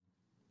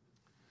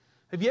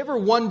Have you ever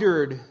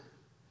wondered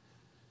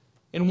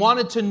and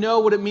wanted to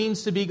know what it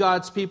means to be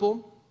God's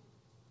people?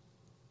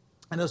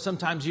 I know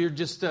sometimes you're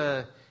just,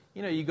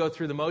 you go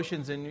through the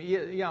motions and,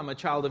 yeah, I'm a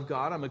child of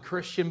God, I'm a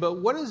Christian,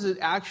 but what does it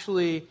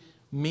actually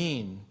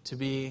mean to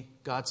be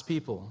God's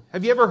people?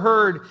 Have you ever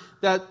heard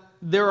that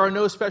there are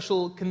no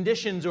special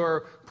conditions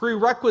or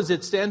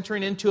prerequisites to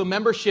entering into a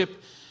membership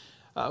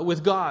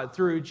with God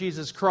through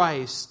Jesus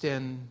Christ,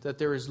 and that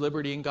there is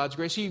liberty in God's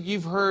grace?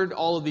 You've heard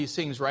all of these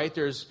things, right?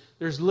 There's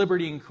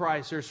liberty in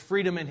Christ. There's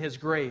freedom in His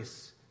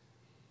grace.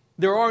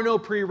 There are no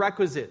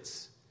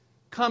prerequisites.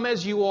 Come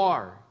as you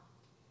are.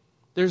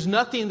 There's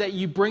nothing that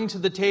you bring to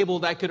the table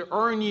that could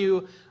earn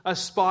you a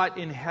spot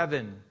in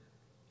heaven.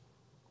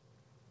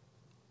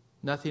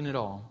 Nothing at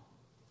all.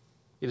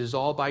 It is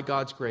all by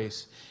God's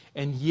grace.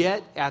 And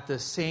yet, at the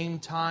same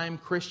time,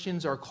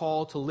 Christians are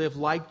called to live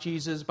like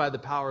Jesus by the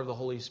power of the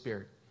Holy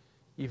Spirit.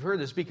 You've heard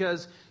this,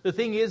 because the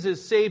thing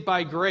is saved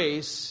by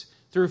grace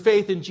through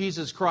faith in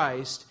Jesus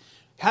Christ.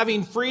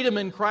 Having freedom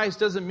in Christ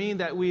doesn't mean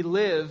that we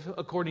live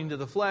according to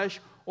the flesh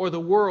or the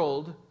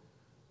world,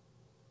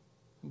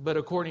 but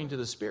according to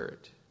the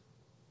Spirit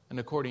and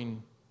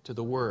according to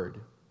the Word.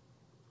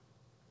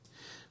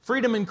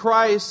 Freedom in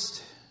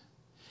Christ,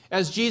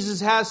 as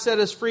Jesus has set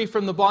us free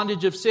from the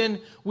bondage of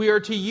sin, we are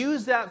to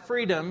use that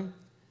freedom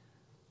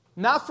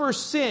not for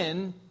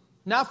sin,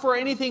 not for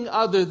anything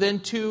other than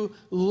to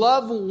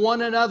love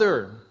one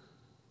another.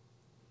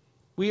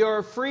 We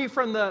are free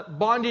from the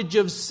bondage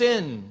of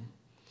sin.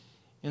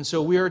 And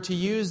so we are to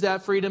use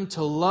that freedom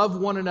to love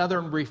one another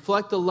and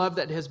reflect the love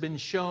that has been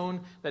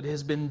shown, that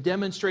has been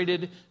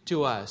demonstrated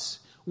to us.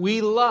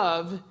 We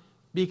love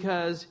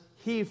because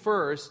He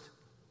first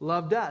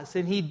loved us.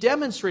 And He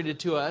demonstrated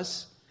to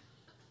us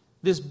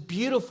this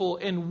beautiful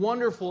and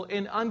wonderful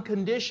and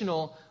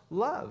unconditional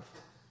love.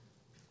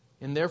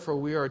 And therefore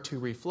we are to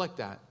reflect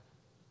that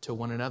to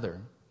one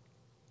another.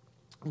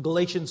 In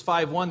Galatians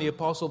 5:1, the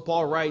Apostle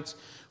Paul writes,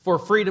 "For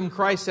freedom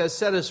Christ has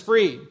set us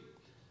free.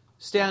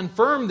 Stand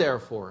firm,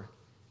 therefore,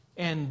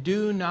 and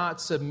do not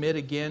submit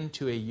again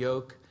to a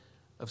yoke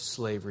of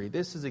slavery."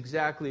 This is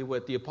exactly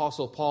what the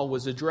Apostle Paul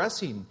was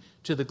addressing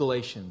to the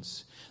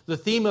Galatians. The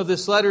theme of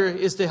this letter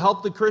is to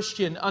help the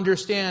Christian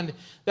understand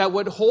that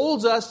what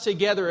holds us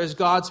together as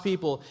God's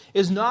people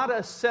is not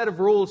a set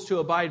of rules to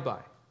abide by,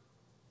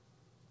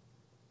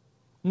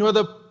 nor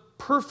the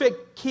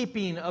perfect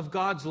keeping of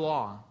God's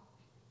law,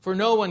 for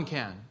no one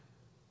can,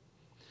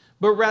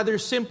 but rather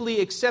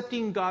simply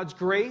accepting God's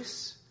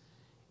grace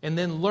and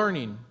then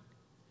learning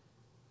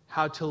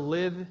how to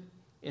live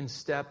in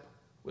step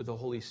with the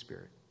Holy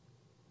Spirit.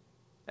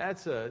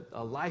 That's a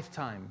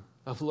lifetime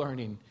of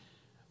learning,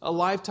 a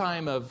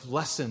lifetime of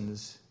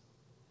lessons,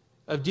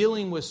 of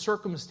dealing with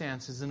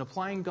circumstances and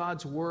applying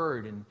God's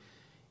Word. And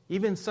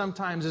even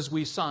sometimes as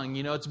we sung,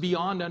 it's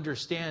beyond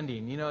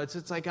understanding.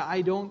 It's like,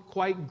 I don't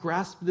quite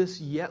grasp this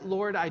yet,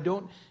 Lord. I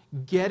don't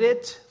get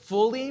it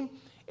fully.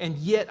 And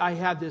yet I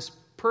have this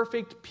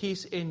perfect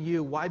peace in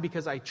You. Why?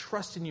 Because I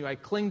trust in You. I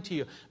cling to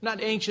You. I'm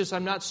not anxious.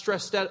 I'm not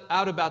stressed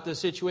out about the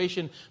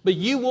situation. But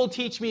You will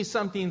teach me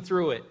something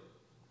through it.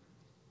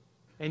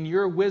 And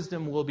Your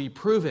wisdom will be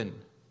proven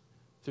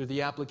through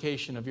the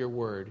application of Your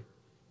Word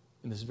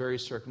in this very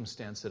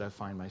circumstance that I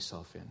find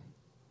myself in.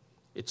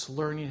 It's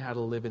learning how to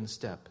live in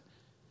step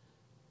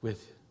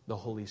with the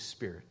Holy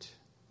Spirit.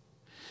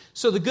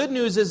 So the good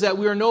news is that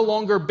we are no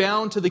longer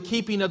bound to the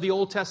keeping of the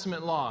Old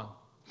Testament law.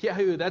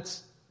 Yahoo,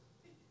 that's,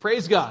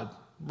 praise God,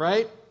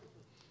 right?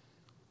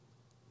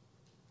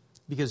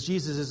 Because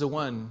Jesus is the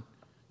one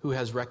who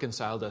has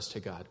reconciled us to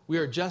God. We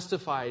are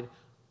justified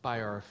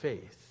by our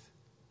faith,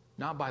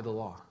 not by the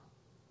law.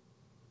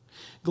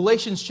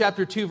 Galatians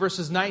chapter 2,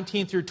 verses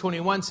 19 through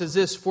 21 says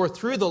this, "For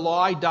through the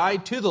law I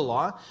died to the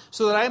law,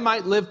 so that I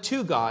might live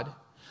to God.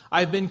 I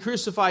have been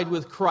crucified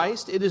with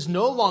Christ. It is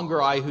no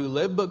longer I who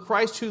live, but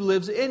Christ who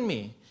lives in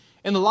me.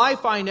 In the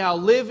life I now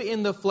live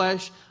in the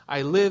flesh,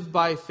 I live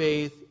by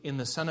faith in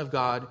the Son of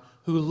God,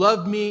 who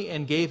loved me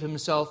and gave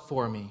Himself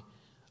for me.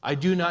 I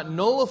do not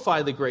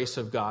nullify the grace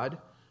of God,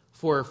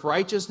 for if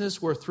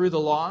righteousness were through the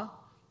law,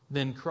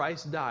 then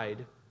Christ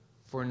died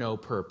for no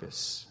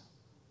purpose."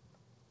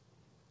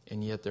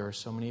 And yet there are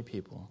so many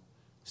people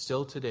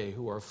still today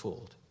who are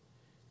fooled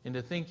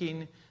into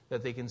thinking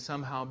that they can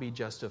somehow be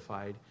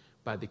justified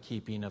by the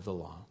keeping of the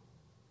law.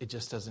 It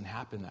just doesn't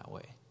happen that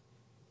way.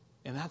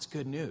 And that's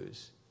good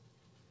news.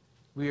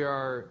 We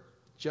are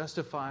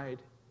justified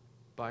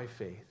by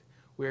faith.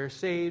 We are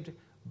saved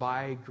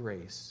by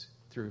grace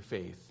through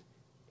faith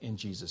in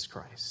Jesus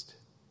Christ.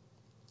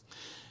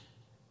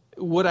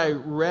 What I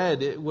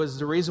read was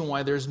the reason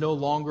why there's no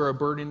longer a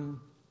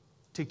burden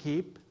to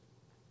keep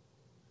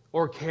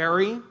or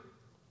carry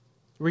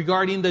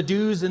regarding the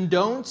do's and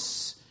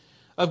don'ts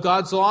of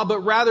God's law,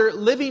 but rather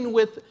living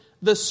with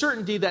the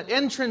certainty that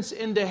entrance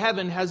into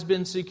heaven has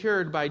been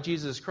secured by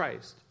Jesus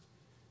Christ.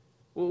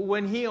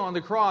 When He on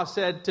the cross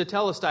said to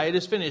Telestai, "It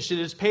is finished, it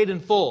is paid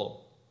in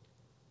full,"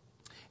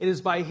 it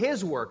is by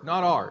His work,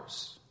 not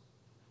ours,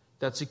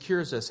 that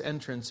secures us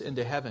entrance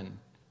into heaven.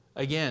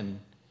 Again,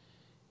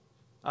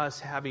 us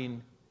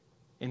having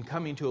in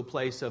coming to a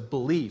place of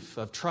belief,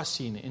 of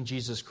trusting in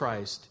Jesus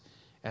Christ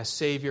as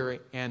Savior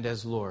and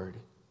as Lord.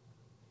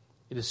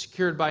 It is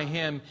secured by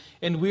Him,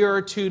 and we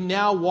are to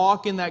now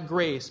walk in that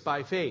grace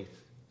by faith.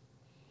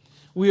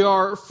 We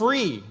are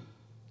free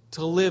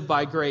to live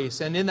by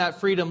grace, and in that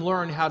freedom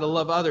learn how to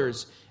love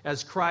others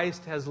as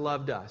Christ has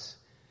loved us.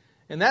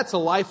 And that's a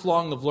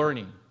lifelong of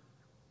learning.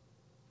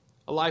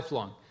 A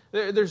lifelong.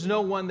 There's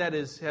no one that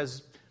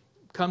has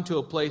come to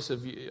a place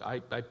of, I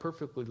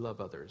perfectly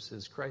love others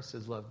as Christ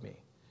has loved me.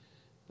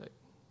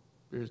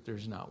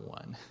 There's not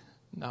one.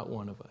 Not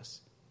one of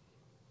us.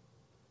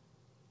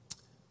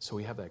 So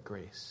we have that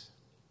grace.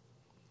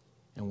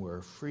 And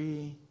we're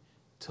free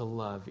to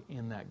love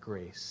in that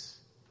grace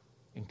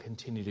and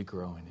continue to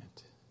grow in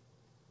it.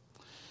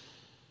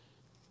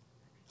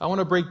 I want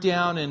to break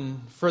down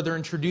and further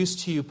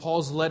introduce to you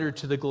Paul's letter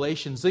to the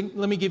Galatians.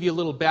 Let me give you a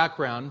little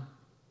background.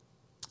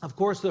 Of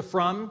course, the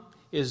from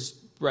is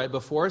right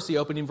before us. The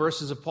opening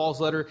verses of Paul's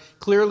letter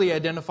clearly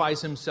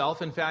identifies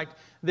himself. In fact,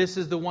 this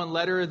is the one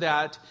letter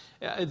that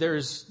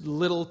there's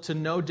little to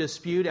no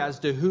dispute as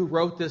to who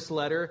wrote this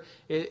letter.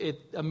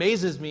 It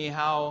amazes me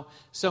how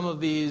some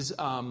of these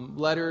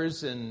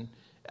letters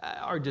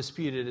are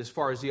disputed as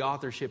far as the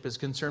authorship is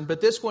concerned.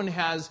 But this one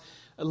has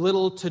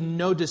little to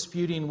no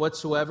disputing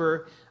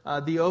whatsoever.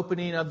 The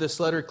opening of this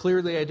letter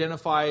clearly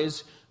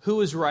identifies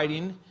who is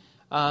writing.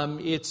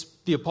 It's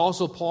the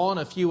Apostle Paul and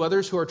a few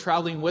others who are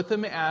traveling with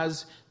him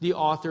as the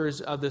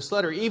authors of this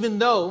letter. Even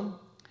though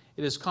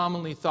it is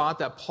commonly thought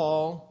that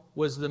Paul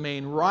was the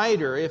main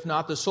writer, if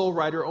not the sole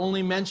writer,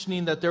 only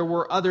mentioning that there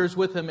were others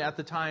with him at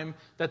the time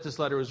that this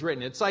letter was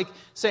written. It's like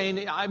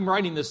saying, I'm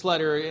writing this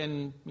letter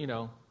and,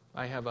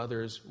 I have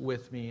others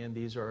with me and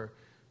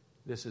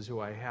this is who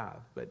I have.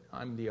 But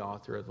I'm the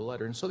author of the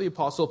letter. And so the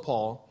Apostle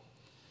Paul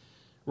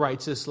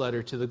writes this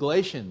letter to the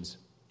Galatians.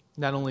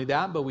 Not only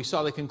that, but we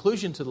saw the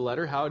conclusion to the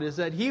letter, how it is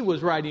that he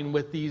was writing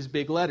with these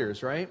big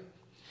letters, right?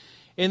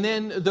 And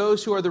then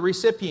those who are the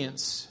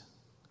recipients,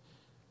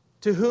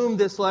 to whom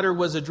this letter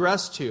was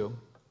addressed to.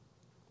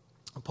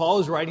 Paul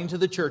is writing to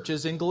the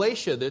churches in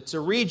Galatia. That's a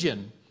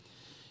region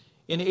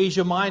in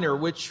Asia Minor,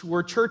 which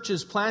were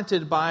churches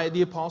planted by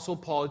the Apostle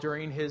Paul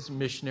during his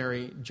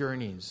missionary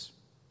journeys.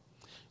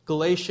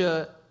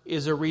 Galatia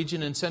is a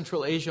region in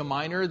Central Asia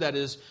Minor that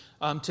is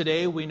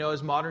today we know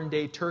as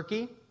modern-day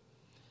Turkey.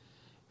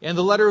 And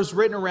the letter was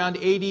written around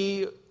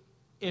 80,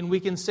 and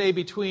we can say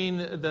between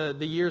the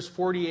years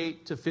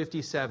 48 to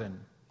 57.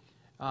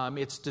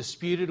 It's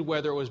disputed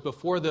whether it was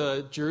before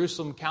the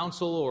Jerusalem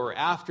Council or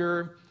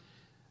after.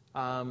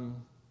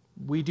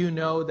 We do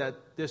know that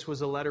this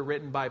was a letter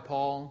written by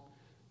Paul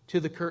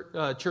to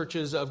the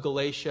churches of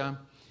Galatia,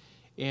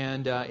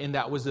 and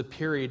that was the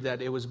period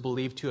that it was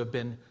believed to have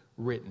been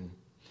written.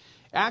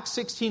 Acts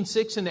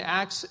 16:6 and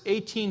Acts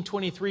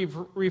 18:23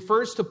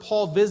 refers to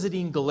Paul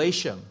visiting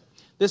Galatia.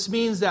 This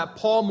means that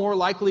Paul more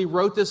likely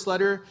wrote this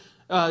letter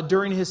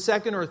during his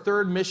second or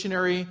third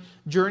missionary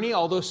journey,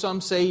 although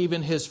some say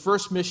even his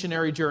first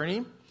missionary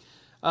journey.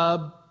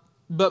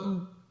 But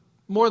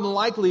more than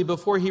likely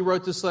before he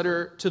wrote this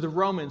letter to the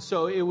Romans.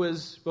 So it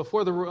was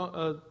before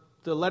the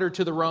letter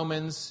to the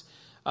Romans,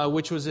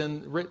 which was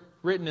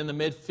written in the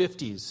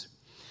mid-50s.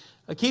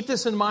 Keep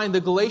this in mind, the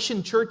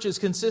Galatian churches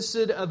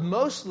consisted of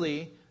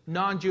mostly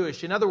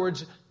non-Jewish, in other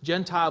words,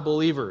 Gentile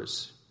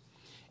believers.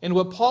 And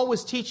what Paul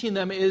was teaching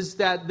them is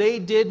that they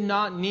did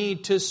not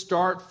need to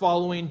start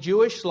following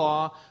Jewish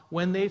law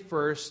when they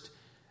first,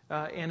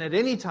 and at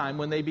any time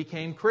when they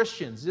became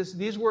Christians.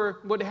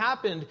 What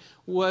happened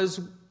was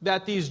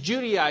that these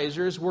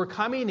Judaizers were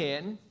coming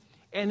in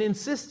and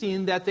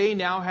insisting that they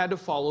now had to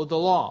follow the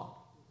law.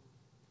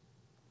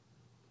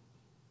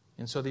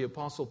 And so the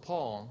Apostle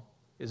Paul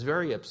is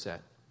very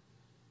upset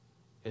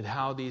at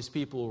how these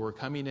people were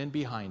coming in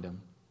behind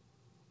him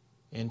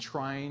and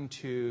trying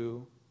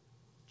to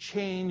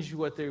change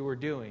what they were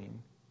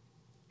doing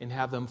and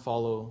have them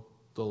follow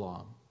the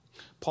law.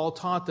 Paul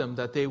taught them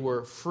that they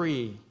were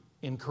free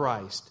in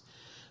Christ.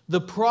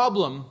 The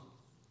problem,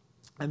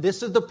 and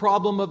this is the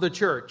problem of the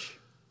church,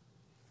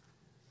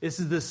 this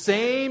is the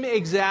same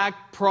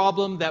exact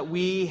problem that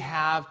we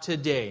have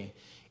today.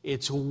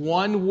 It's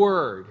one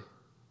word: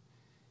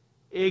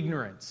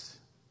 ignorance.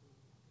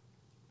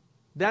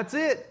 That's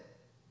it.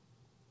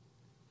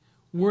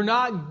 We're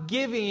not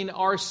giving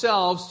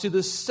ourselves to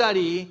the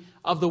study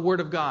of the Word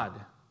of God.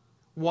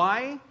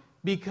 Why?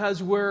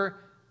 Because we're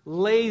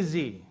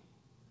lazy.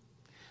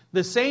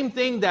 The same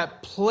thing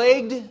that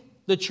plagued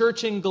the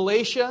church in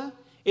Galatia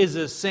is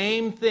the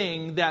same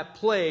thing that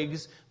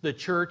plagues the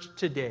church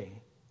today.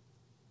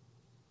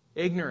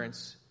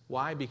 Ignorance.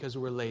 Why? Because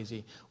we're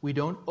lazy. We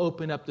don't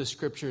open up the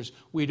Scriptures.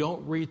 We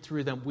don't read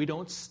through them. We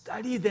don't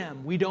study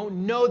them. We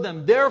don't know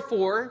them.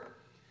 Therefore,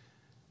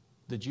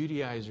 the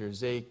Judaizers,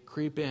 they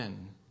creep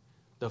in.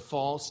 The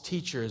false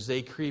teachers,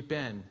 they creep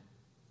in.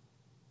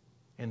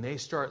 And they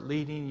start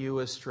leading you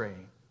astray.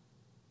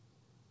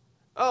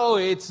 Oh,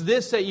 it's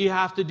this that you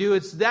have to do.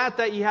 It's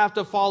that you have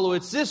to follow.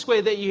 It's this way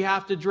that you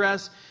have to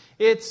dress.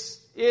 It's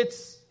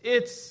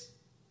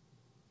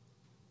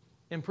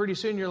And pretty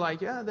soon you're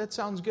like, yeah, that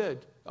sounds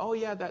good. Oh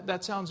yeah,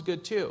 that sounds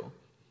good too.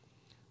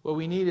 What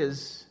we need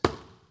is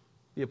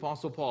the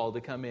Apostle Paul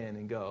to come in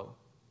and go,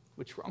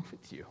 what's wrong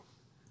with you?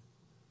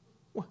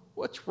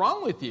 What's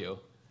wrong with you?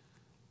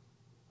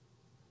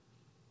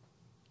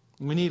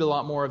 We need a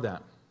lot more of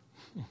that.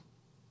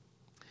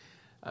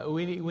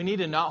 We need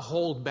to not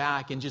hold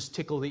back and just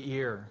tickle the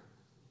ear.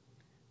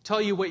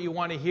 Tell you what you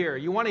want to hear.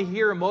 You want to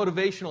hear a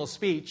motivational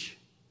speech,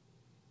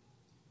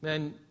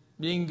 then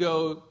you can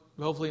go,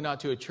 hopefully not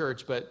to a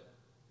church, but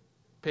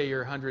pay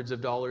your hundreds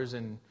of dollars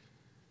and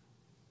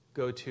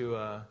go to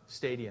a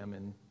stadium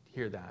and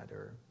hear that,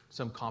 or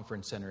some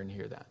conference center and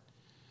hear that.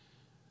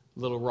 A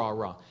little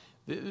rah-rah.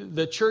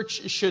 The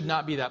church should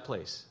not be that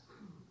place.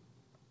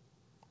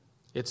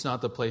 It's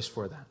not the place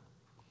for that.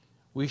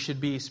 We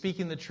should be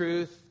speaking the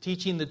truth,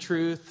 teaching the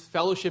truth,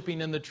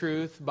 fellowshipping in the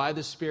truth by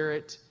the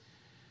Spirit.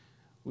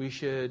 We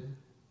should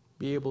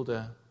be able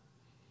to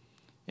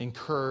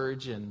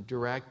encourage and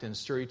direct and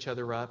stir each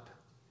other up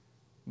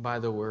by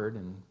the Word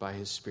and by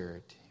His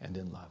Spirit and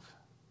in love.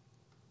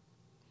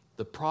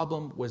 The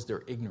problem was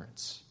their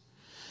ignorance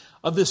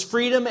of this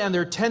freedom and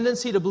their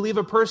tendency to believe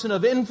a person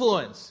of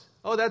influence.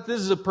 Oh, this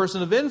is a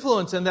person of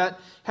influence, and that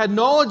had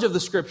knowledge of the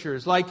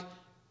Scriptures, like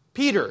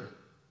Peter.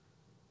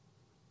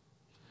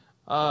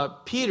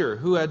 Peter,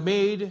 who had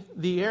made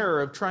the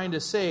error of trying to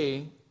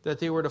say that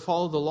they were to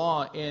follow the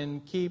law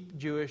and keep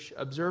Jewish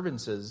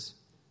observances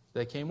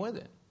that came with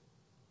it.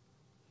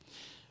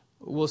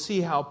 We'll see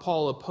how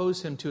Paul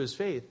opposed him to his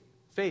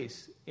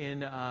face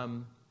in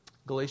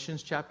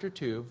Galatians chapter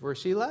 2,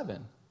 verse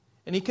 11.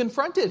 And he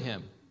confronted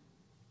him.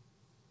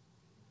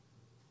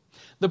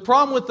 The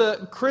problem with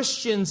the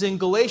Christians in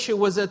Galatia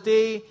was that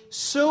they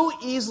so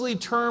easily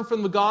turned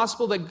from the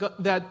gospel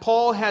that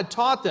Paul had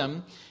taught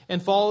them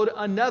and followed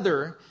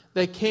another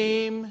that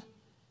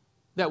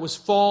was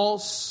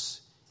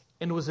false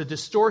and was a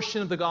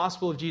distortion of the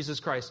gospel of Jesus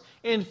Christ.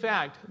 In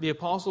fact, the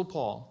Apostle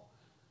Paul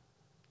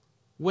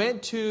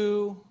went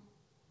to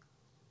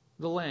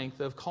the length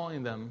of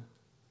calling them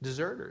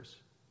deserters.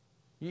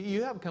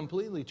 You have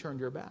completely turned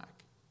your back.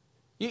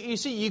 You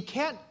see, you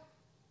can't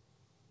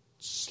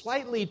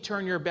slightly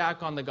turn your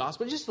back on the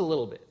gospel, just a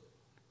little bit.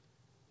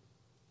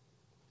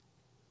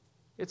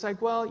 It's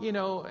like, well,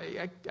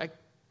 I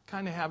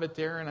kind of have it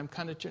there and I'm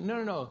kind of...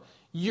 No.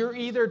 You're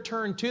either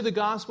turned to the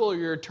gospel or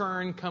you're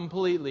turned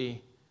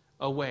completely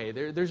away.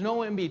 There's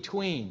no in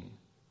between.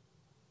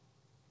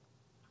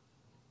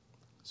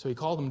 So he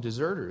called them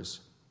deserters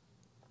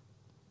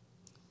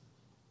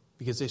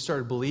because they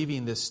started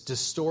believing this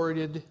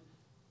distorted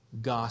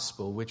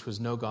gospel, which was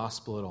no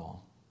gospel at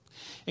all.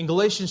 In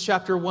Galatians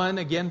chapter 1,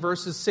 again,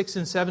 verses 6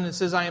 and 7, it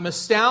says, I am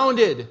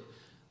astounded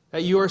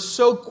that you are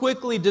so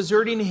quickly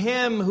deserting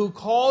Him who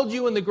called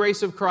you in the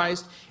grace of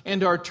Christ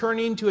and are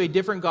turning to a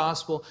different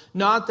gospel.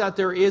 Not that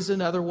there is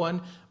another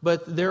one,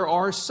 but there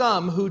are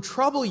some who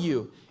trouble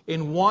you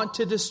and want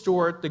to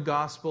distort the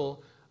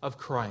gospel of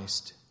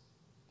Christ.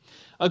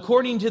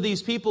 According to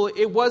these people,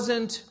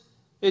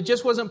 it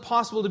just wasn't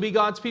possible to be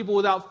God's people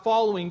without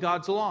following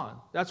God's law.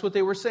 That's what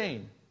they were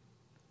saying.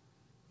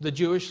 The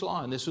Jewish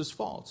law, and this was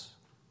false.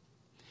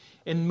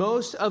 And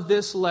most of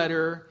this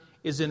letter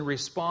is in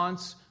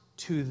response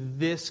to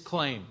this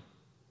claim.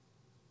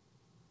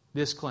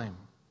 This claim.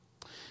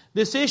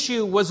 This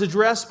issue was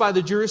addressed by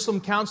the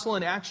Jerusalem Council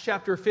in Acts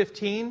chapter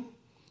 15.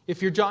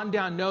 If you're jotting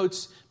down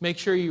notes, make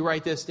sure you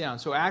write this down.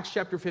 So Acts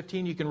chapter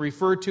 15, you can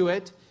refer to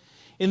it.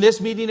 In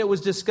this meeting, it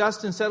was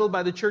discussed and settled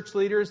by the church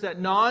leaders that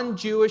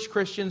non-Jewish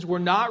Christians were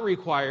not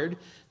required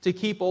to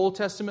keep Old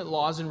Testament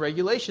laws and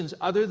regulations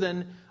other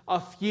than a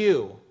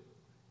few.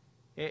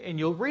 And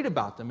you'll read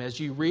about them as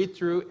you read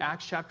through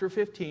Acts chapter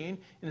 15,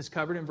 and it's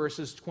covered in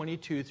verses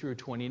 22 through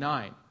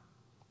 29.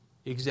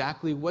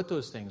 Exactly what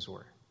those things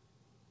were.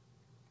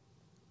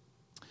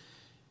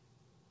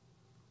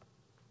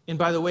 And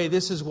by the way,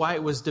 this is why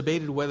it was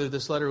debated whether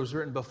this letter was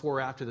written before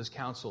or after this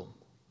council.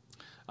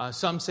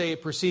 Some say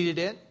it preceded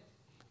it,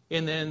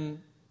 and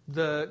then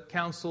the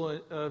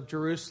Council of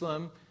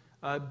Jerusalem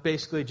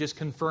basically just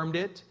confirmed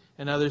it,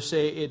 and others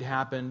say it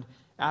happened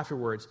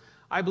afterwards.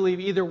 I believe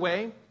either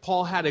way,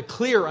 Paul had a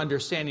clear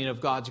understanding of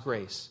God's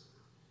grace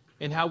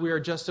and how we are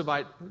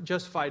justified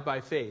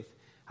by faith.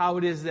 How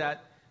it is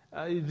that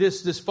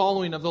this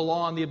following of the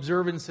law and the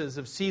observances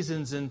of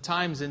seasons and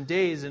times and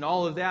days and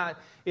all of that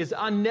is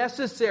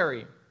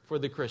unnecessary for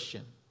the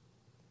Christian.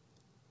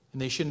 And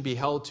they shouldn't be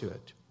held to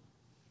it.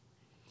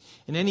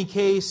 In any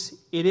case,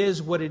 it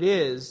is what it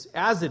is,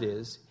 as it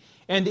is.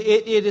 And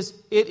it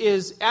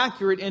is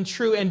accurate and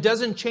true and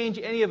doesn't change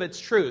any of its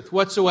truth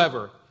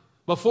whatsoever.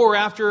 Before or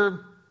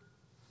after,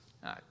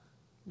 it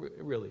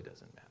really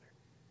doesn't matter.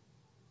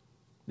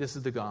 This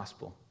is the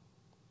gospel.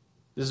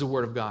 This is the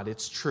Word of God.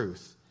 It's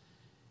truth.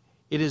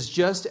 It is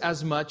just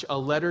as much a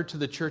letter to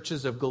the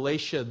churches of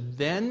Galatia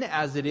then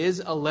as it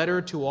is a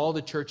letter to all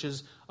the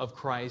churches of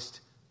Christ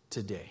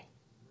today.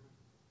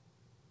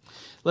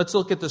 Let's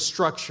look at the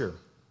structure.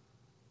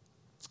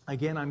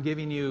 Again, I'm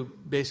giving you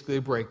basically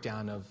a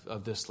breakdown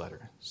of this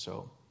letter.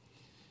 So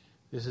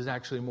this is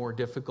actually more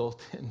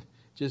difficult than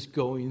just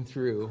going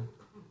through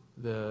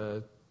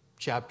the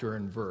chapter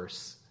and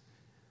verse.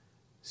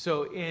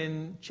 So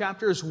in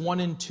chapters 1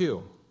 and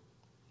 2,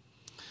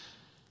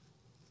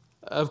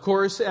 of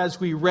course, as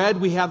we read,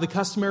 we have the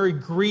customary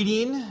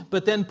greeting,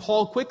 but then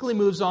Paul quickly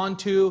moves on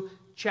to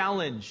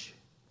challenge.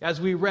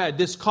 As we read,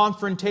 this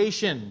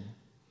confrontation.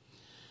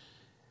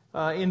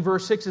 In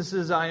verse 6 it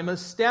says, I am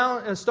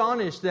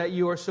astonished that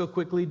you are so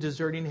quickly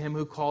deserting him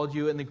who called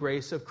you in the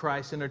grace of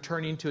Christ and are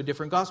turning to a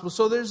different gospel.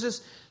 So there's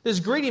this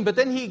greeting, but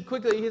then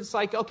it's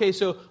like, okay,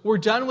 so we're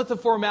done with the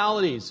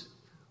formalities.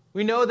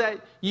 We know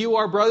that you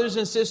are brothers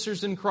and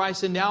sisters in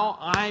Christ, and now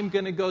I'm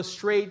going to go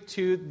straight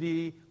to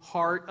the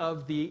heart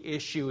of the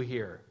issue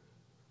here.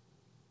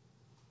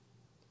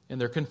 And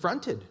they're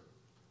confronted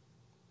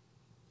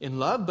in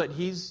love, but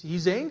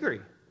he's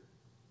angry.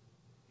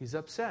 He's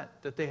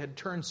upset that they had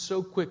turned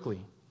so quickly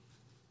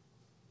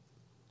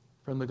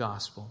from the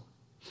gospel.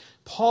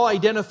 Paul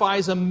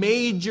identifies a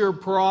major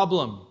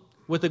problem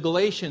with the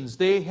Galatians.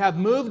 They have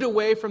moved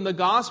away from the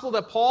gospel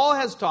that Paul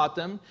has taught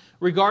them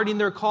regarding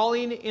their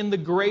calling in the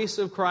grace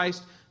of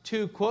Christ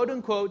to, quote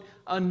unquote,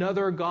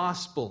 another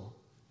gospel.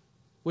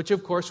 Which,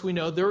 of course, we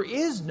know there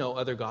is no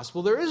other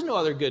gospel. There is no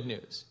other good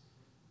news.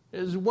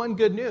 There's one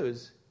good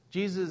news.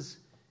 Jesus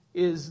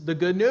is the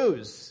good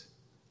news.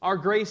 Our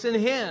grace in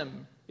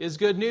Him is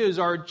good news.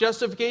 Our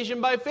justification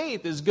by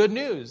faith is good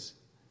news.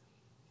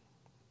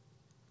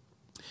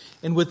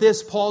 And with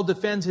this, Paul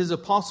defends his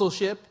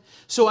apostleship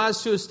so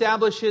as to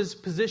establish his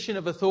position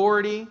of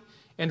authority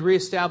and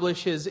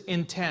reestablish his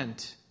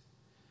intent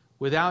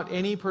without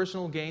any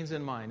personal gains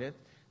in mind.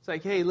 It's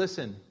like, hey,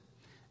 listen.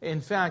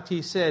 In fact,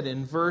 he said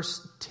in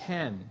verse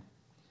 10,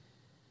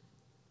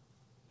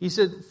 he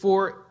said,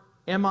 for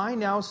am I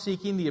now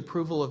seeking the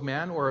approval of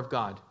man or of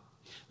God?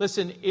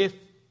 Listen, if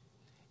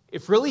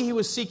really he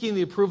was seeking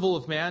the approval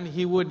of man,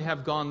 he wouldn't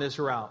have gone this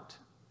route.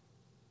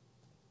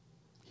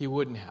 He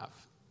wouldn't have.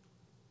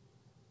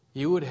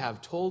 He would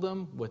have told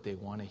them what they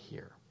want to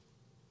hear.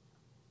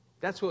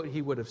 That's what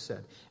he would have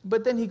said.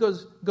 But then he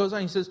goes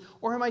on, he says,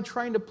 or am I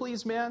trying to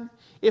please man?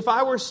 If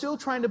I were still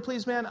trying to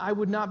please man, I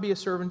would not be a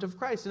servant of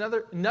Christ.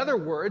 In other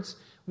words,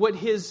 what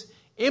his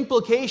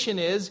implication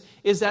is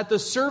that the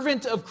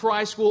servant of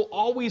Christ will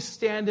always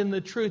stand in the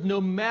truth, no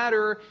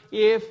matter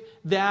if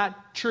that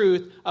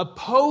truth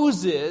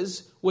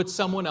opposes what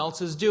someone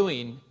else is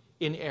doing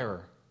in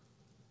error.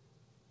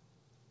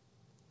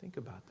 Think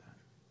about that.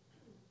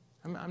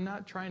 I'm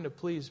not trying to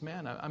please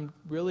man.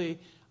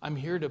 I'm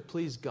here to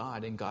please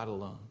God and God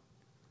alone.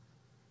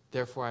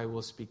 Therefore, I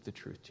will speak the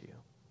truth to you.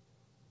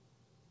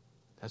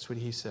 That's what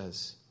he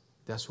says.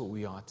 That's what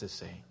we ought to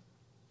say,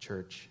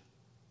 church.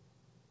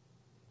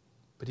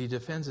 But he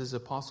defends his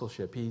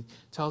apostleship. He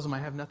tells them, I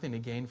have nothing to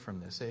gain from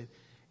this.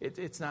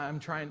 It's not.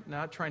 I'm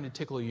not trying to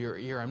tickle your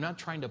ear. I'm not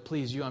trying to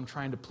please you. I'm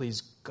trying to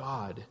please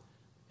God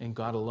and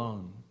God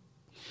alone.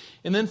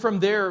 And then from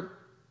there,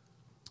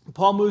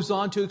 Paul moves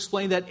on to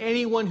explain that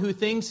anyone who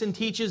thinks and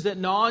teaches that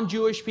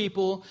non-Jewish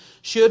people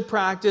should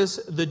practice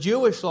the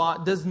Jewish law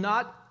does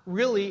not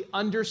really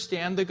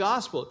understand the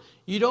gospel.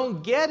 You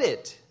don't get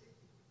it.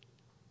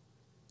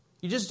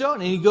 You just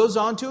don't. And he goes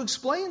on to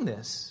explain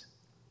this.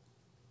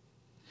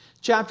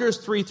 Chapters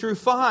 3 through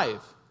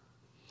 5.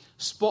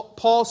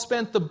 Paul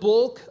spent the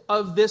bulk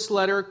of this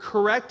letter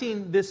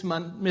correcting this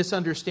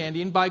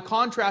misunderstanding by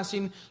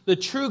contrasting the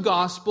true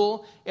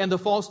gospel and the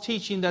false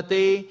teaching that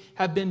they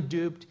have been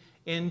duped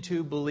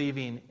into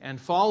believing and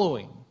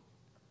following.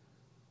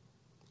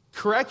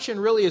 Correction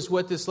really is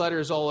what this letter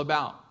is all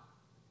about.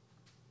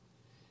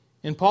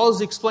 And Paul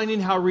is explaining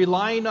how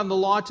relying on the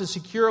law to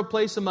secure a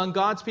place among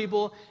God's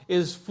people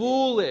is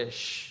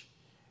foolish.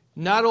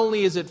 Not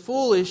only is it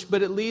foolish,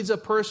 but it leads a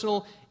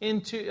person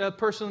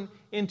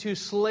into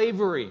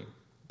slavery,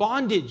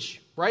 bondage,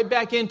 right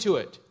back into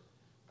it.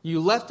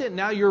 You left it,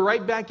 now you're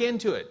right back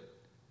into it.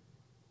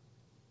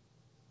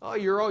 Oh,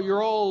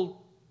 you're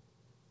all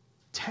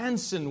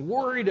tense and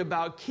worried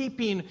about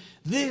keeping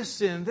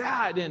this and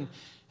that, and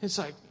it's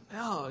like,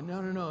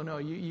 no.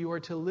 You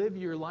are to live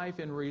your life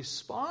in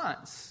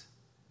response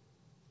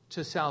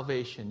to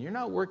salvation.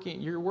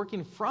 You're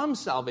working from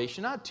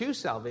salvation, not to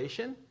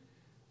salvation.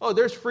 Oh,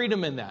 there's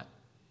freedom in that.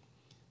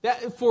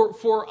 That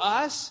for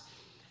us,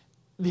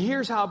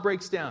 here's how it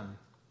breaks down.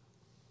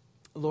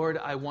 Lord,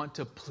 I want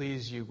to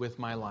please you with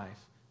my life.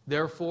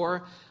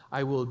 Therefore,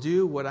 I will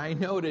do what I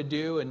know to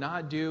do and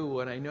not do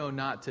what I know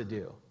not to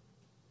do.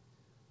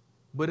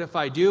 But if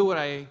I do what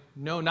I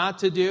know not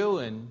to do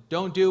and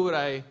don't do what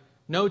I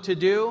know to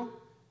do,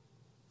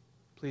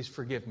 please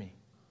forgive me.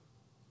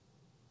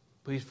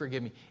 Please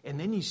forgive me. And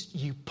then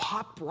you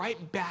pop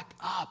right back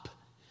up.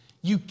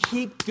 You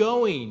keep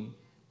going.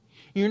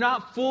 You're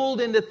not fooled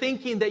into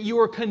thinking that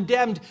you are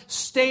condemned.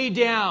 Stay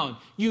down.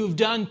 You've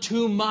done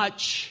too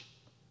much.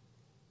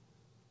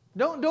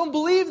 Don't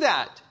believe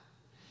that.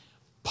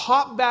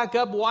 Pop back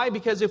up. Why?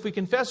 Because if we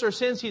confess our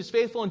sins, He is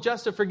faithful and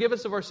just to forgive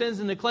us of our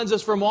sins and to cleanse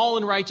us from all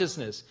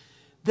unrighteousness.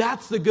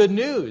 That's the good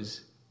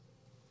news.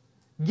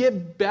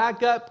 Get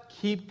back up.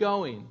 Keep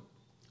going.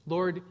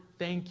 Lord,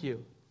 thank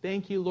you.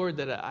 Thank you, Lord,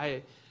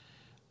 that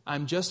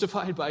I'm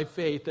justified by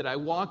faith, that I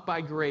walk by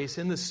grace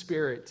in the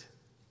Spirit.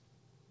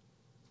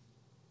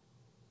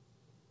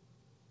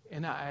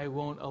 And I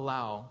won't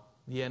allow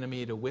the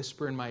enemy to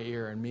whisper in my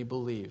ear and me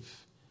believe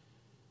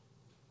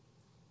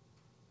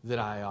that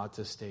I ought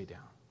to stay down.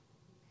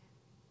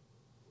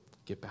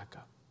 Get back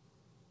up.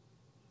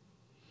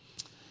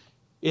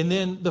 And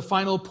then the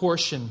final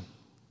portion,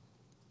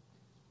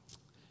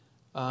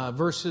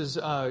 verses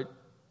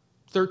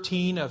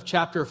 13 of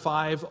chapter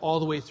 5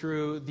 all the way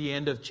through the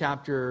end of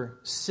chapter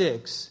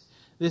 6.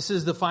 This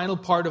is the final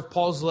part of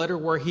Paul's letter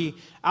where he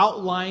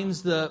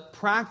outlines the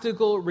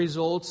practical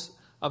results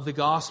of the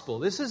gospel.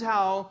 This is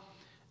how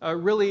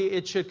really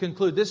it should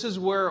conclude. This is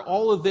where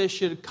all of this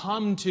should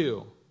come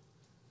to.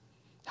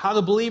 How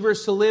the believer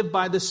is to live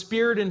by the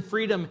Spirit and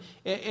freedom.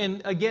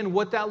 And again,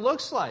 what that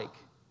looks like.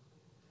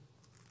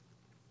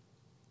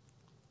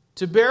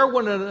 To bear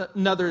one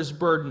another's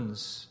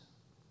burdens.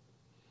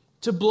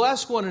 To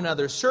bless one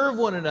another. Serve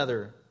one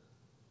another.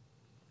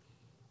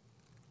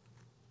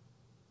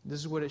 This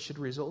is what it should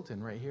result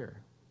in right here.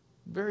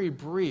 Very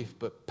brief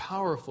but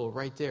powerful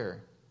right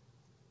there.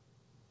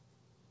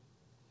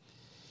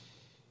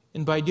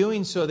 And by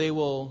doing so, they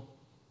will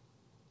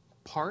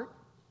part.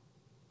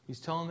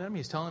 He's telling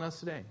us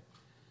today.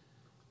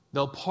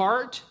 They'll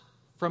part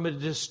from a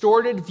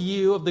distorted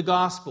view of the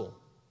gospel.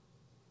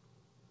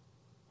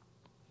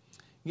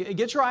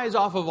 Get your eyes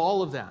off of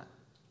all of that.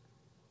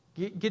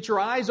 Get your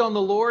eyes on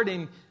the Lord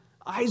and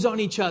eyes on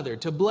each other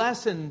to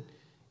bless and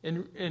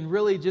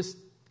really just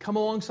come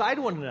alongside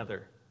one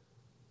another.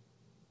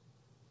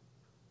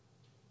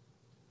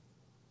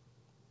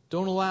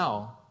 Don't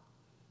allow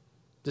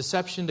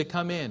deception to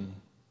come in.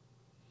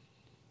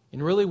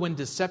 And really, when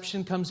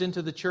deception comes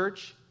into the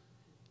church,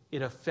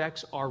 it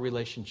affects our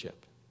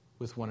relationship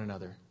with one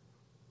another.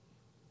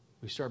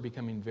 We start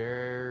becoming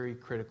very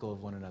critical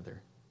of one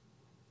another.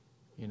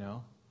 You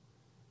know,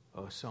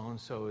 oh,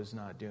 so-and-so is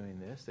not doing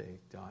this. They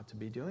ought to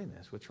be doing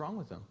this. What's wrong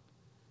with them?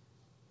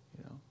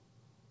 You know,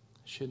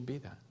 it shouldn't be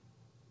that.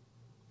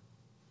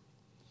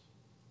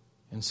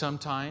 And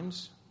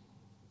sometimes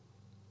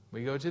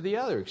we go to the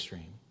other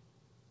extreme.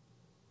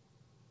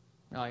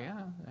 Oh, yeah,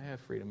 I have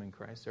freedom in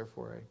Christ,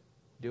 therefore I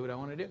do what I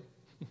want to do.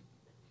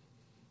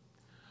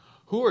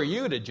 Who are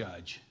you to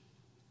judge?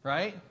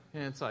 Right?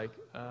 And it's like,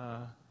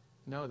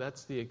 no,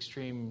 that's the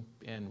extreme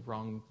and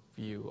wrong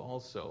view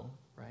also,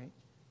 right?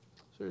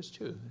 So there's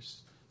two.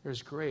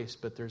 There's grace,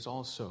 but there's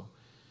also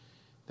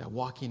that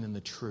walking in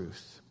the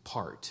truth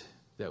part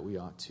that we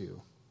ought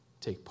to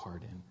take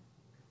part in.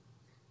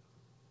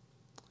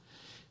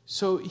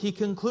 So he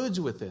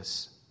concludes with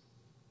this,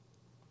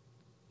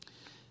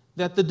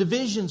 that the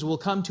divisions will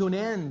come to an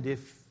end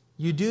if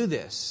you do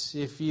this,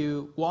 if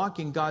you walk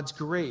in God's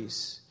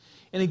grace.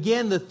 And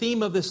again, the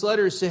theme of this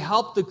letter is to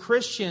help the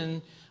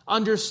Christian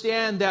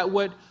understand that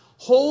what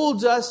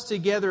holds us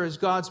together as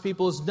God's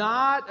people is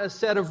not a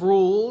set of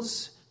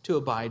rules to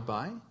abide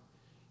by,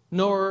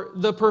 nor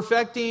the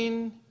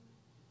perfecting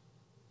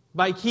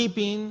by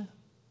keeping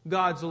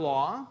God's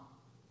law,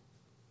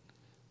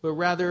 but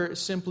rather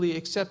simply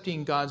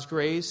accepting God's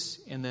grace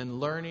and then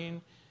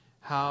learning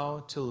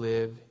how to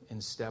live in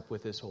step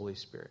with His Holy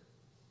Spirit.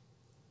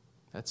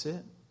 That's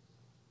it.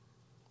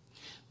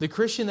 The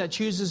Christian that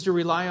chooses to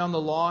rely on the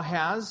law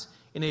has,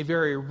 in a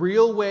very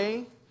real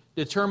way,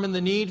 determined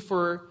the need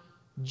for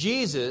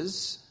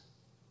Jesus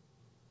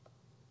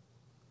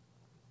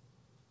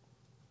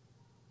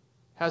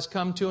has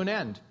come to an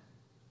end.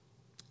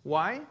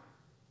 Why?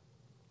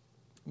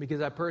 Because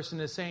that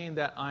person is saying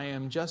that I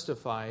am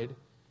justified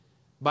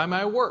by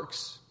my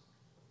works,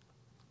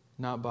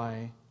 not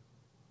by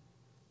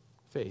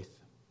faith.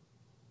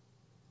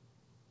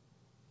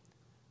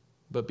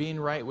 But being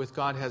right with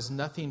God has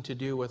nothing to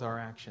do with our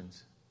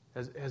actions.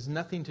 Has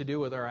nothing to do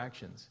with our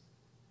actions.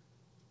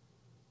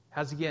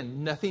 Has,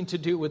 again, nothing to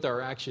do with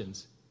our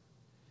actions.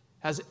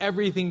 Has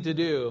everything to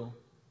do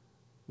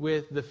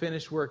with the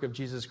finished work of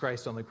Jesus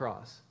Christ on the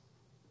cross.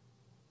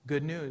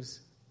 Good news.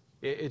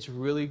 It's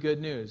really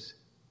good news.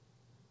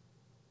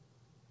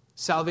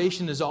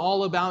 Salvation is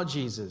all about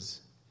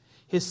Jesus.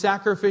 His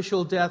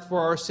sacrificial death for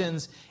our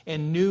sins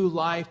and new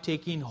life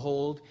taking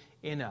hold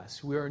in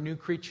us. We are new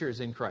creatures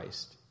in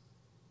Christ.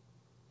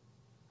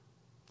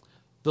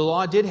 The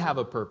law did have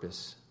a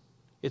purpose.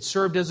 It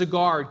served as a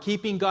guard,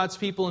 keeping God's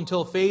people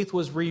until faith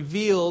was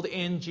revealed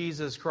in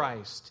Jesus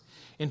Christ.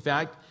 In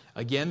fact,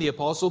 again, the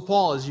Apostle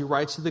Paul, as he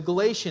writes to the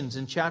Galatians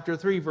in chapter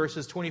 3,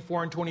 verses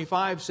 24 and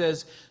 25,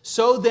 says,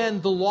 "So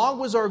then the law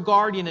was our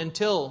guardian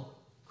until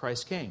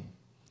Christ came,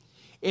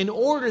 in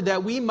order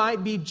that we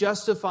might be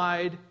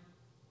justified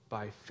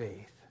by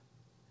faith.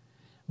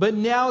 But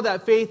now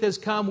that faith has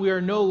come, we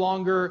are no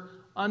longer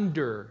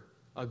under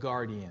a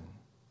guardian.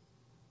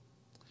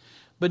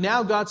 But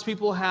now God's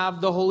people have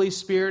the Holy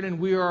Spirit, and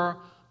we are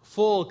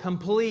full,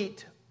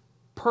 complete,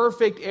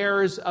 perfect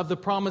heirs of the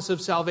promise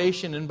of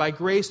salvation. And by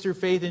grace through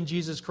faith in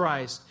Jesus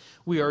Christ,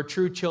 we are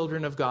true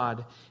children of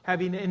God,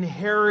 having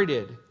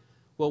inherited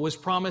what was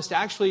promised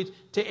actually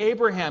to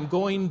Abraham,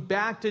 going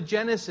back to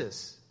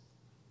Genesis.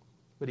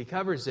 But he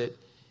covers it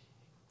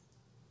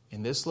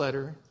in this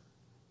letter,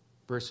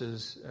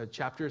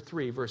 chapter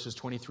 3, verses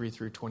 23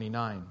 through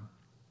 29.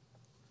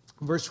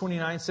 Verse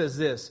 29 says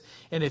this,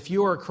 "And if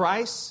you are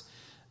Christ,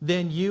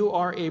 then you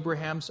are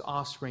Abraham's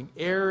offspring,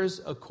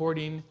 heirs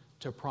according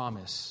to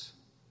promise."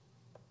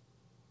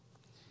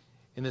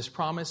 In this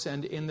promise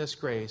and in this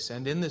grace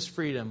and in this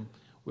freedom,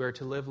 we are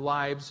to live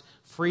lives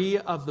free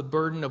of the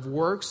burden of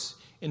works,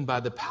 and by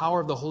the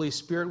power of the Holy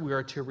Spirit, we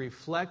are to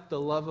reflect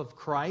the love of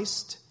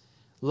Christ,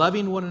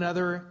 loving one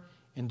another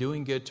and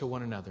doing good to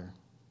one another.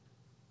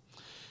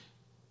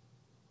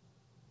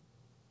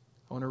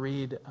 I want to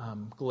read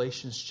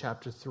Galatians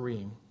chapter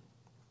 3,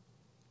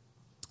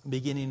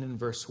 beginning in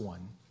verse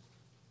 1.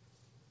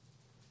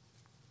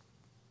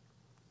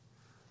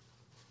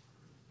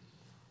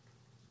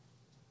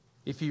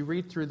 If you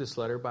read through this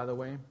letter, by the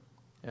way,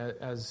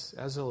 as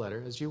a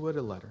letter, as you would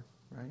a letter,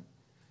 right?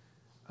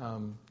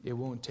 It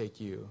won't take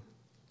you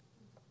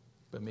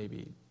but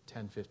maybe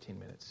 10, 15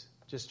 minutes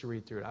just to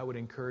read through it. I would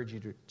encourage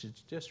you to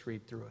just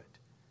read through it.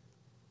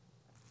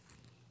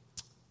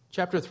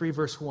 Chapter 3,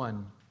 verse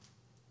 1.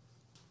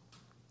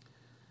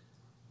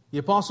 The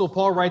Apostle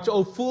Paul writes,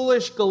 "O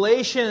foolish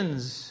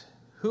Galatians,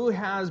 who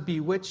has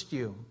bewitched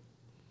you?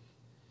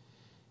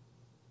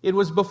 It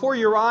was before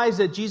your eyes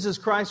that Jesus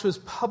Christ was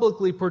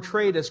publicly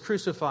portrayed as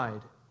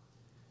crucified.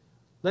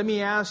 Let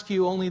me ask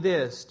you only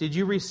this. Did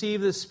you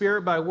receive the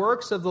Spirit by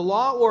works of the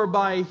law or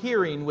by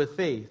hearing with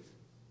faith?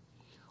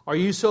 Are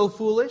you so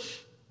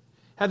foolish?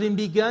 Having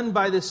begun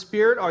by the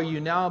Spirit, are you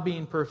now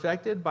being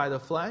perfected by the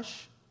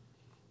flesh?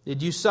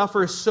 Did you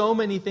suffer so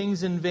many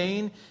things in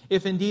vain,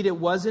 if indeed it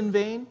was in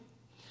vain?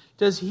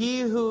 Does he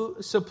who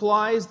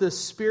supplies the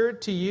Spirit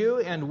to you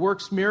and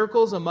works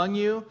miracles among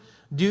you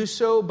do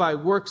so by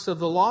works of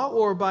the law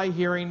or by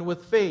hearing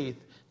with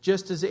faith,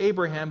 just as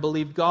Abraham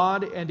believed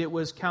God and it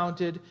was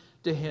counted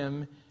to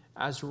him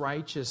as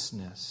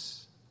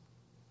righteousness?"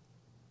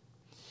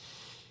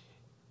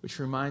 Which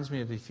reminds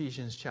me of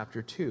Ephesians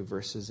chapter 2,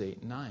 verses 8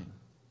 and 9,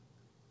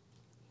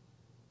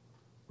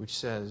 which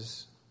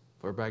says,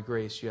 "For by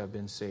grace you have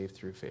been saved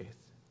through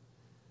faith.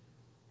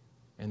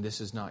 And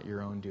this is not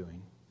your own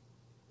doing.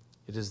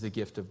 It is the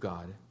gift of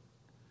God,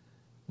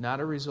 not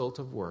a result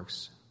of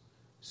works,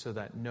 so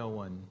that no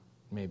one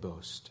may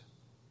boast."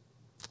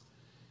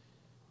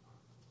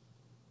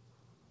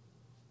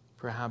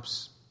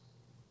 Perhaps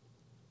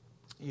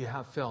you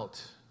have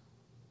felt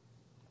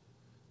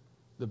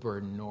the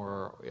burden,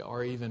 or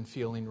are even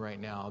feeling right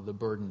now the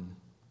burden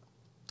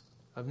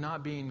of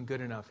not being good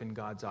enough in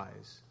God's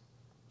eyes.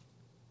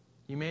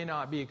 You may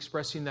not be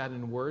expressing that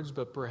in words,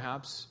 but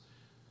perhaps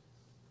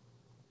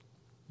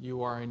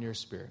you are in your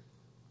spirit.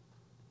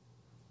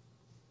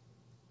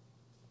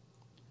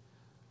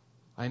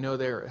 I know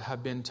there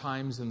have been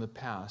times in the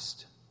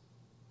past,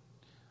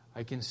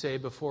 I can say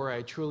before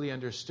I truly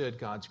understood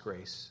God's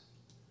grace,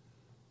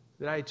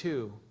 that I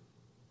too,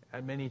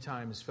 at many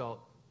times,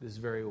 felt this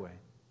very way.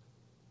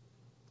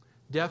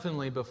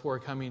 Definitely before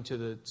coming to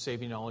the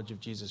saving knowledge of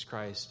Jesus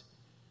Christ,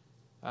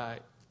 I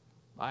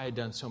had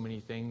done so many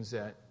things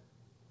that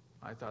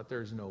I thought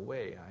there's no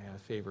way I have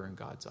favor in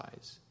God's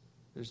eyes.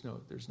 There's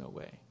no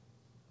way.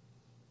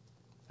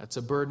 That's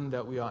a burden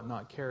that we ought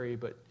not carry,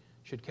 but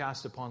should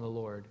cast upon the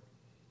Lord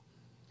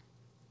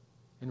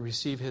and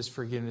receive His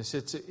forgiveness.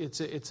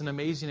 It's an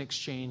amazing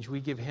exchange. We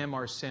give Him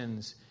our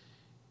sins,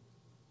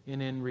 and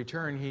in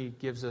return, He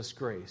gives us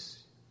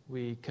grace.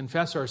 We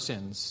confess our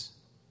sins,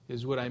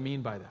 is what I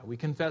mean by that. We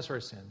confess our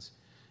sins.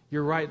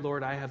 You're right,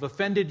 Lord, I have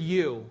offended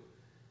you.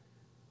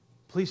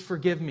 Please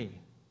forgive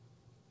me.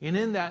 And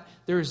in that,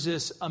 there's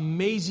this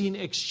amazing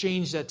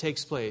exchange that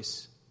takes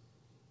place.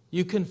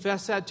 You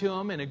confess that to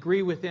Him and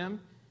agree with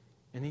Him,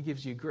 and He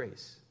gives you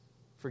grace,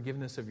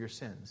 forgiveness of your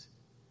sins.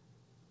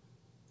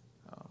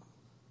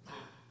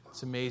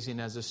 It's amazing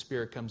as the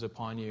Spirit comes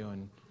upon you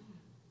and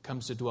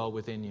comes to dwell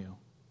within you.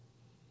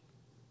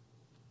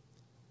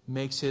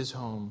 Makes His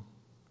home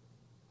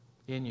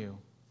in you.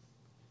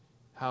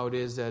 How it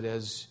is that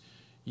as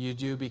you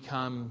do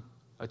become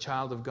a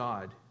child of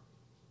God,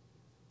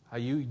 how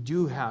you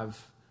do have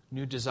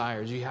new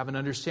desires. You have an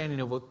understanding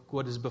of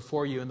what is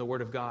before you in the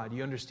Word of God.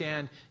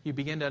 You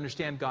begin to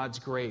understand God's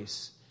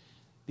grace.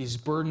 These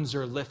burdens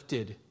are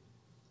lifted.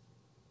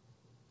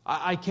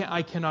 I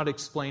cannot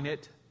explain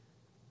it.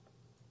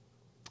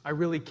 I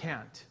really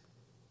can't.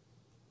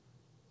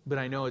 But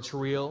I know it's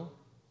real.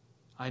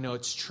 I know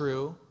it's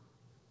true.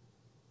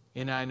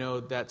 And I know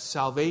that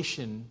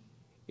salvation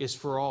is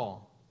for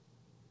all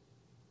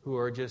who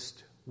are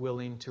just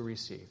willing to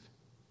receive.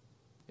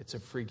 It's a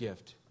free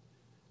gift.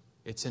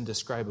 It's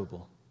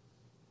indescribable.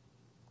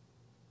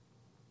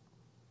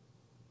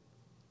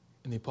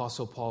 And the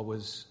Apostle Paul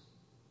was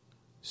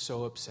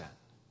so upset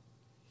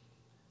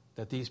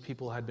that these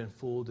people had been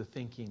fooled to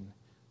thinking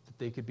that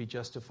they could be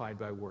justified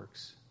by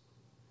works.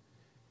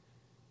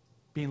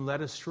 Being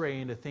led astray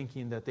into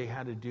thinking that they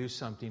had to do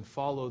something,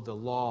 follow the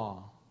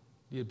law,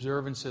 the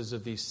observances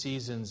of these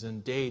seasons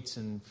and dates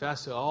and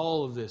festivals,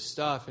 all of this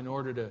stuff in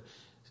order to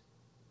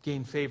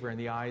gain favor in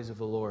the eyes of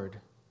the Lord.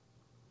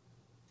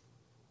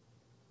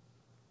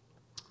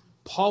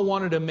 Paul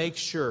wanted to make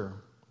sure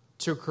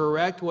to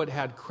correct what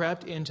had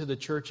crept into the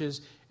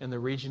churches in the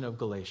region of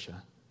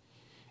Galatia.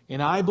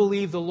 And I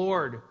believe the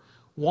Lord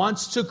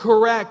wants to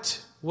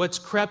correct what's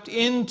crept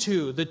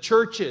into the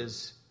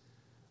churches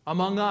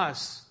among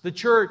us, the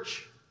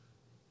church.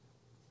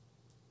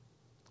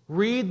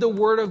 Read the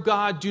Word of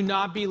God. Do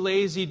not be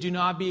lazy. Do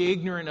not be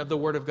ignorant of the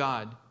Word of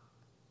God.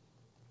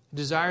 He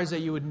desires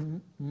that you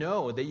would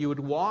know, that you would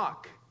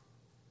walk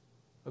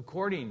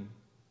according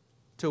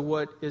to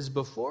what is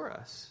before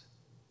us.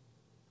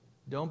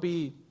 Don't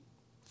be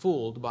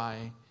fooled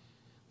by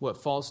what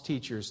false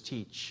teachers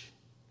teach.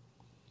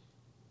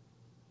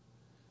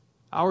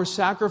 Our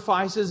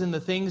sacrifices and the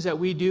things that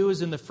we do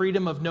is in the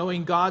freedom of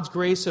knowing God's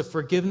grace of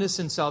forgiveness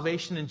and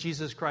salvation in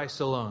Jesus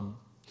Christ alone.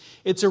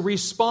 It's a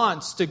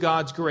response to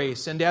God's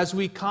grace. And as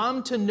we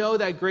come to know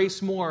that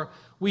grace more,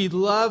 we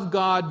love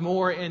God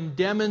more and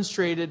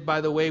demonstrate it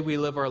by the way we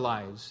live our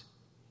lives.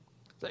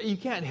 You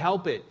can't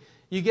help it.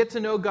 You get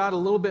to know God a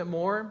little bit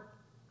more.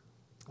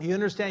 You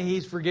understand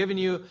He's forgiven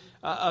you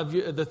of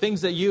the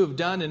things that you have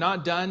done and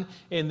not done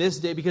in this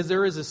day, because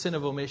there is a sin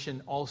of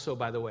omission also,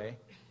 by the way,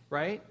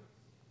 right?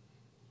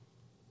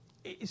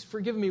 He's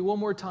forgiven me one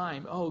more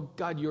time. Oh,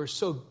 God, you're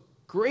so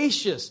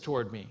gracious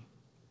toward me.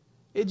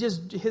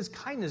 His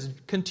kindness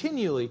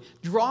continually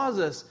draws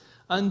us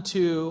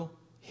unto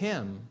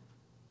Him.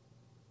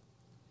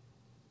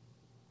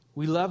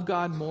 We love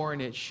God more,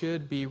 and it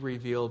should be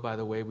revealed by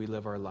the way we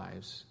live our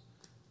lives.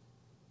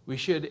 We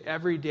should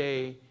every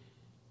day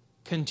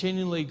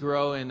continually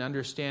grow and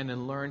understand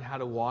and learn how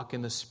to walk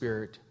in the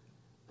Spirit.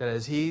 That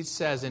as He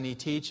says and He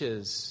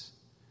teaches,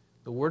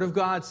 the Word of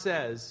God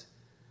says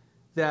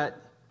that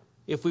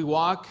if we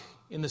walk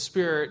in the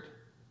Spirit,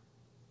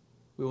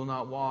 we will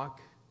not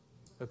walk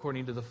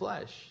according to the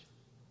flesh.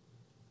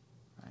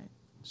 Right?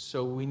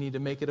 So we need to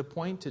make it a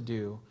point to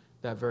do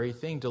that very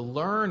thing, to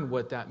learn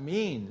what that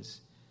means,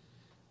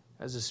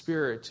 as the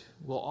Spirit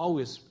will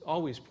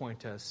always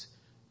point us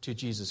to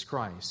Jesus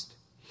Christ.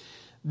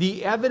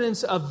 The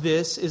evidence of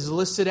this is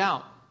listed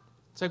out.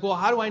 It's like, well,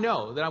 how do I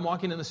know that I'm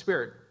walking in the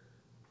Spirit?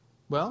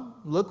 Well,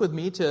 look with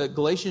me to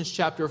Galatians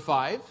chapter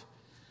 5,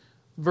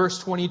 verse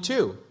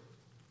 22.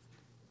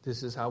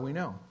 This is how we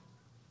know.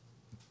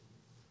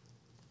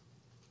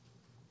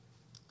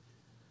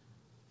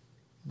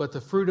 But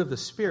the fruit of the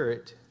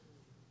Spirit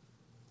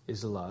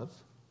is love,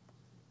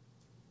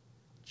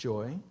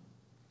 joy,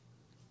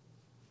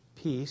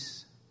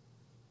 peace,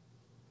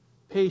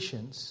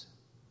 patience,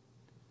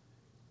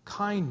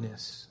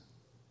 kindness,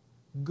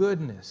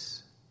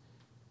 goodness,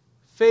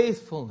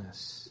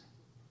 faithfulness,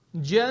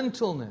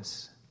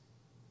 gentleness.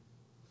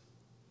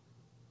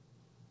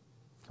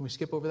 Can we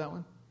skip over that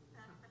one?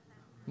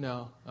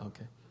 No?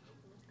 Okay.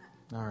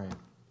 All right.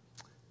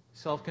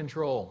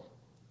 Self-control.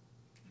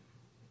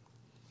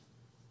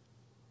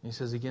 He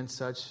says, against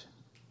such,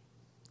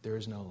 there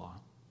is no law.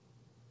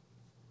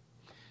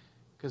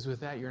 Because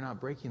with that, you're not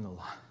breaking the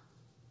law.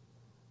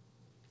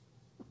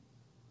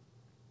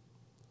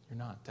 You're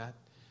not.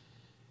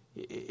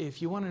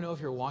 If you want to know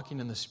if you're walking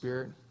in the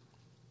Spirit,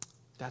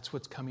 that's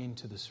what's coming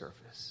to the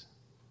surface.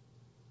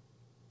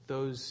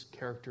 Those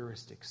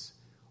characteristics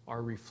are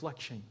a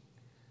reflection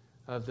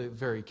of the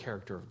very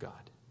character of God.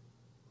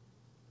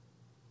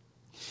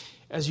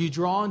 As you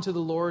draw into the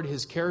Lord,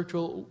 His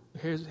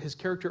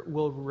character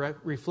will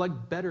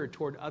reflect better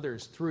toward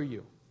others through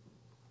you.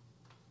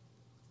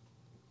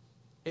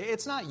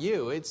 It's not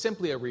you. It's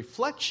simply a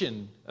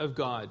reflection of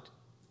God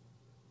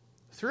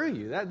through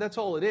you. That's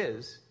all it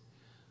is.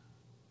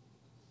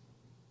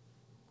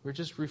 We're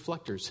just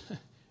reflectors,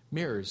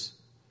 mirrors.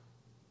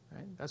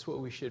 Right? That's what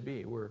we should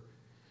be. We're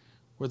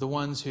the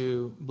ones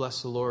who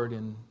bless the Lord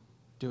in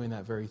doing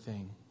that very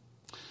thing.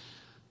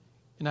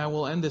 And I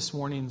will end this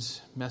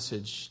morning's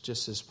message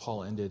just as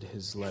Paul ended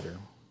his letter.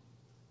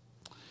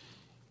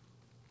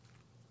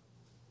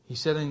 He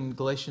said in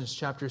Galatians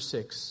chapter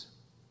 6,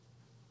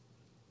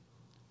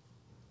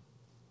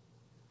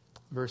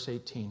 verse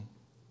 18,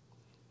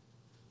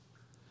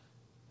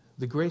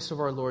 the grace of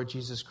our Lord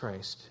Jesus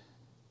Christ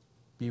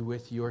be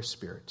with your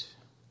spirit,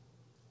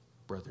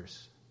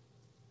 brothers.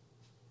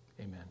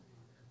 Amen.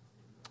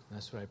 And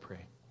that's what I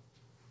pray.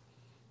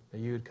 That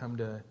you would come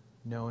to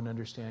know and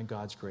understand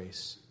God's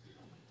grace.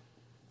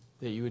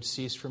 That you would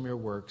cease from your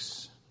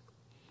works,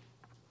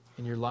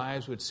 and your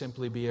lives would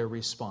simply be a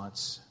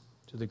response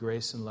to the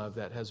grace and love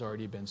that has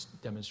already been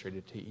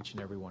demonstrated to each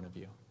and every one of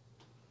you.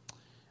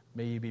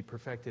 May you be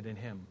perfected in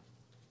Him,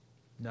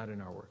 not in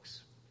our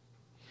works.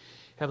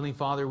 Heavenly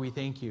Father, we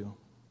thank you.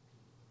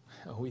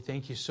 We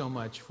thank you so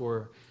much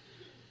for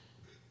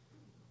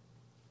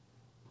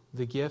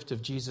the gift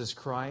of Jesus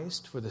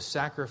Christ, for the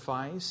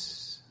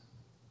sacrifice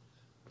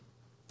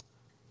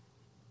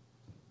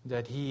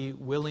that He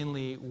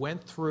willingly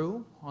went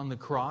through on the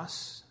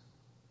cross.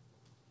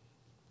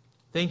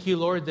 Thank you,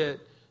 Lord, that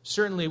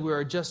certainly we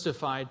are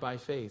justified by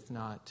faith,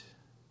 not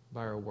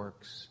by our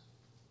works.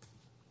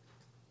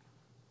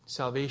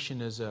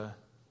 Salvation is a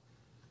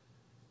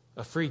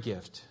free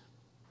gift.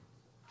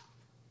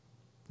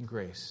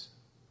 Grace.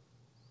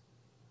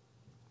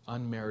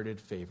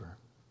 Unmerited favor.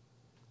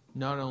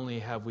 not only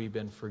have we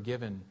been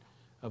forgiven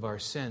of our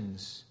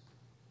sins,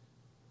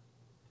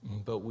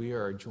 but we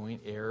are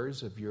joint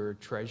heirs of your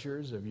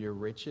treasures, of your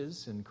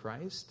riches in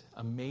Christ.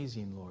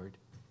 Amazing, Lord.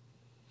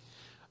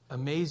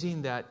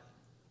 Amazing that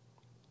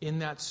in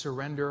that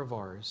surrender of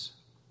ours,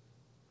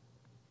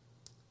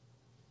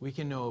 we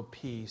can know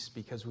peace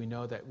because we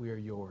know that we are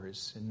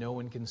yours and no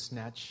one can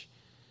snatch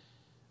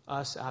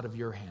us out of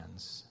your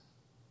hands.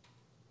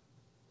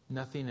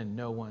 Nothing and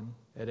no one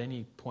at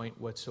any point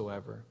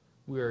whatsoever.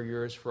 We are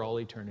yours for all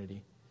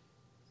eternity.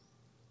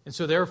 And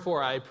so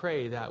therefore I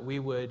pray that we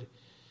would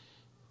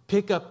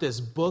pick up this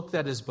book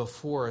that is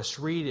before us,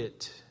 read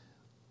it,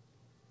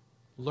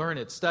 learn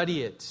it,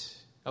 study it,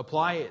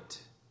 apply it.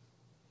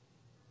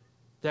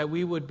 That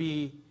we would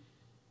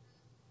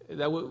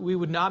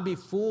not be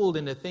fooled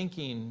into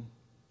thinking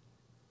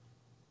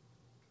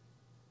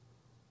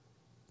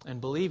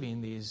and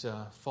believing these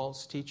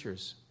false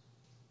teachers.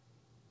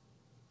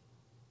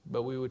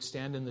 But we would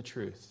stand in the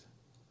truth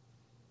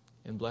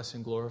and bless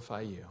and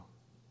glorify you.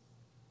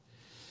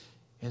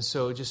 And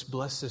so just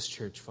bless this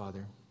church,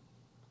 Father.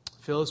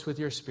 Fill us with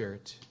your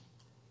Spirit.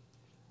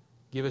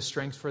 Give us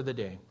strength for the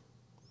day.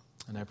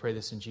 And I pray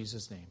this in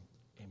Jesus' name.